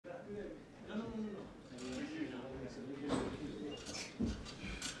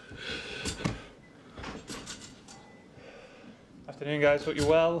Afternoon, guys. Hope you're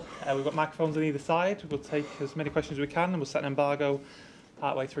well. We've got microphones on either side. We'll take as many questions as we can, and we'll set an embargo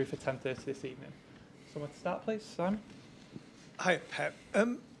partway through for 10:30 this evening. Someone to start, please. Simon. Hi, Pep.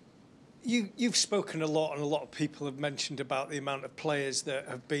 You've spoken a lot, and a lot of people have mentioned about the amount of players that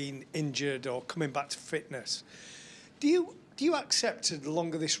have been injured or coming back to fitness. Do you accept, the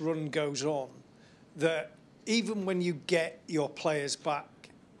longer this run goes on, that even when you get your players back,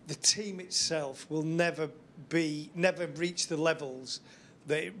 the team itself will never reach the levels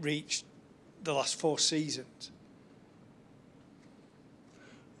that it reached the last 4 seasons?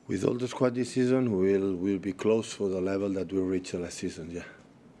 With all the squad this season, we'll be close for the level that we reached last season, yeah.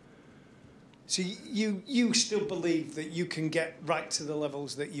 So you still believe that you can get right to the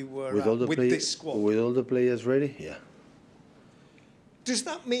levels that you were with at with this squad? With all the players ready, yeah. Does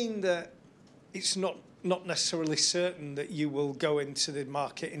that mean that it's not necessarily certain that you will go into the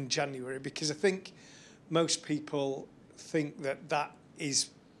market in January? Because I think most people think that is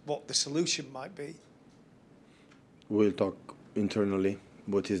what the solution might be. We'll talk internally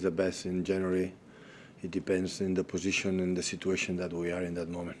what is the best in January. It depends on the position and the situation that we are in that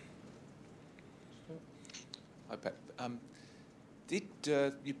moment. Hi, Pep. Did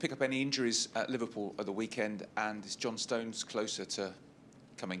you pick up any injuries at Liverpool at the weekend, and is John Stones closer to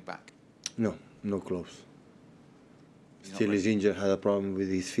coming back? No close. Still is injured, had a problem with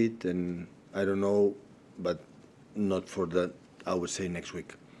his feet, and I don't know, but not for that, I would say next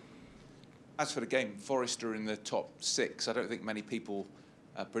week. As for the game, Forest are in the top 6. I don't think many people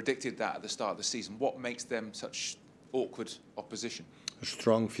predicted that at the start of the season. What makes them such awkward opposition? A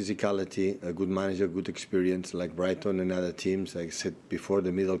strong physicality, a good manager, good experience, like Brighton and other teams. Like I said before,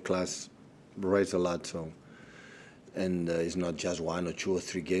 the middle class rise a lot, so. And it's not just 1 or 2 or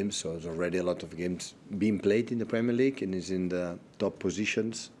 3 games, so there's already a lot of games being played in the Premier League and is in the top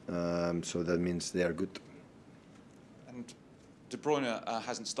positions, so that means they are good. And De Bruyne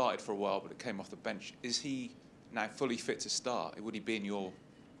hasn't started for a while, but it came off the bench. Is he now fully fit to start? Would he be in your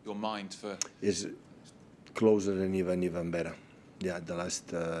mind for? Is closer and even better. Yeah, the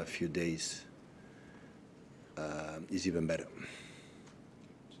last few days is even better.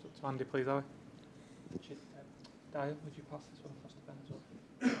 Just up to Andy, please, Ali. Dyer, would you pass this one across to Ben as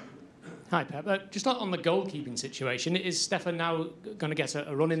well? Hi, Pep. Just on the goalkeeping situation, is Stefan now going to get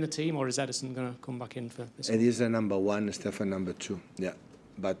a run in the team, or is Ederson going to come back in for this? It is a number 1, Stefan number 2. Yeah,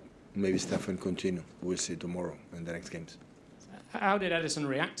 but maybe Stefan continue. We'll see tomorrow in the next games. How did Ederson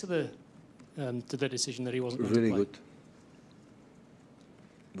react to the decision that he wasn't going really to play? Good.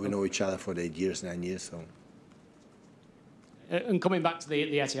 We know each other for 8 years, 9 years, so. And coming back to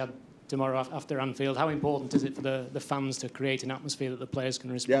the Etihad tomorrow after Anfield, how important is it for the fans to create an atmosphere that the players can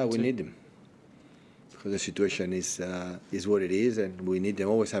respond to? Yeah, we need them. Because the situation is what it is, and we need them.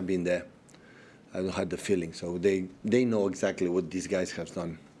 Always have been there. I don't have the feeling. So they know exactly what these guys have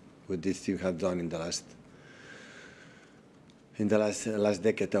done, what this team have done in the last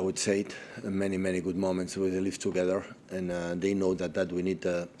decade, I would say it. Many good moments where they live together, and they know that we need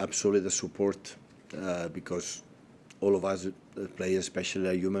absolutely the support because all of us players, especially,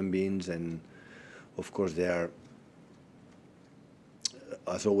 are human beings, and of course they are,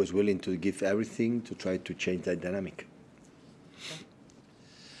 as always, willing to give everything to try to change that dynamic.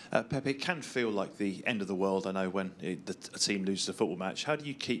 Pep, it can feel like the end of the world, I know, when a team loses a football match. How do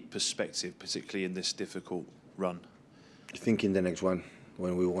you keep perspective, particularly in this difficult run? Thinking the next one.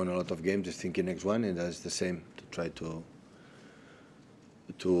 When we won a lot of games, just thinking next one, and that's the same, to try to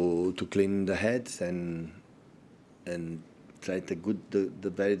clean the heads and try the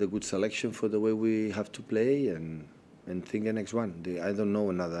good selection for the way we have to play, and think the next one. I don't know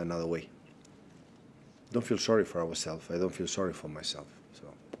another way. Don't feel sorry for ourselves. I don't feel sorry for myself. So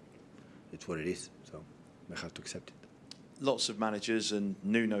it's what it is. So I have to accept it. Lots of managers, and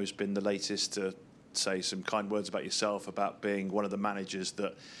Nuno's been the latest to say some kind words about yourself, about being one of the managers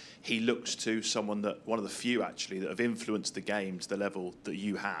that he looks to, one of the few actually that have influenced the game to the level that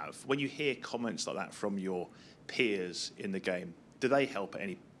you have. When you hear comments like that from your peers in the game, do they help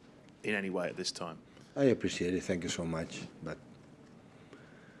in any way at this time? I appreciate it. Thank you so much. But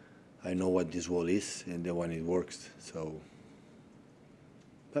I know what this wall is and the one it works. So,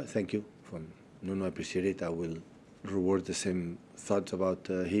 but thank you from Nuno. I appreciate it. I will reward the same thoughts about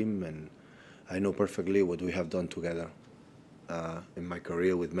him, and I know perfectly what we have done together in my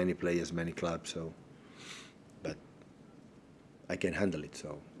career with many players, many clubs. So, but I can handle it.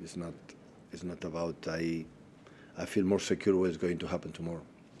 So it's not about I feel more secure what's going to happen tomorrow.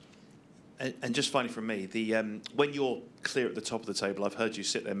 And just finally from me, when you're clear at the top of the table, I've heard you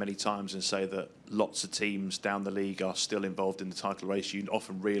sit there many times and say that lots of teams down the league are still involved in the title race. You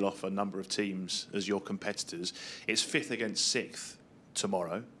often reel off a number of teams as your competitors. It's 5th against 6th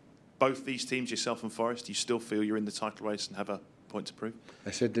tomorrow. Both these teams, yourself and Forest, do you still feel you're in the title race and have a point to prove?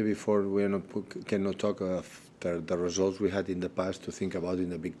 I said that before, cannot talk after the results we had in the past to think about in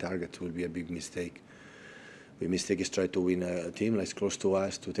the big targets will be a big mistake. The mistake is try to win a team like close to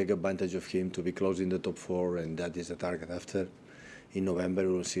us, to take advantage of him, to be close in the top 4, and that is the target. After, in November,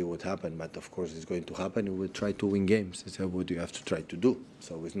 we'll see what happens, but of course it's going to happen. We will try to win games. That's what you have to try to do.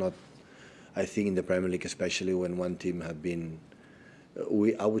 So it's not, I think in the Premier League, especially when one team have been,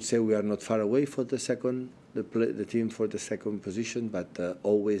 I would say we are not far away for the team for the second position, but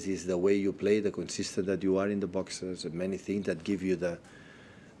always is the way you play, the consistent that you are in the boxes, and many things that give you the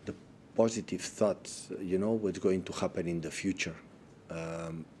positive thoughts, what's going to happen in the future.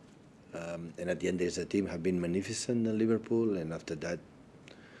 And at the end, there's a team have been magnificent in Liverpool, and after that,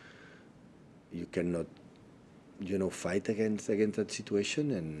 you cannot, fight against that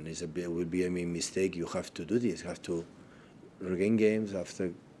situation, and it will be a mistake. You have to do this. You have to regain games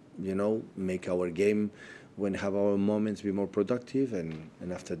after, make our game when have our moments be more productive, and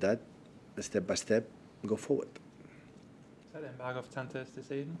after that, step by step, go forward. Set the embargo for 10:30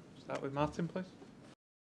 this evening. Start with Martin, please.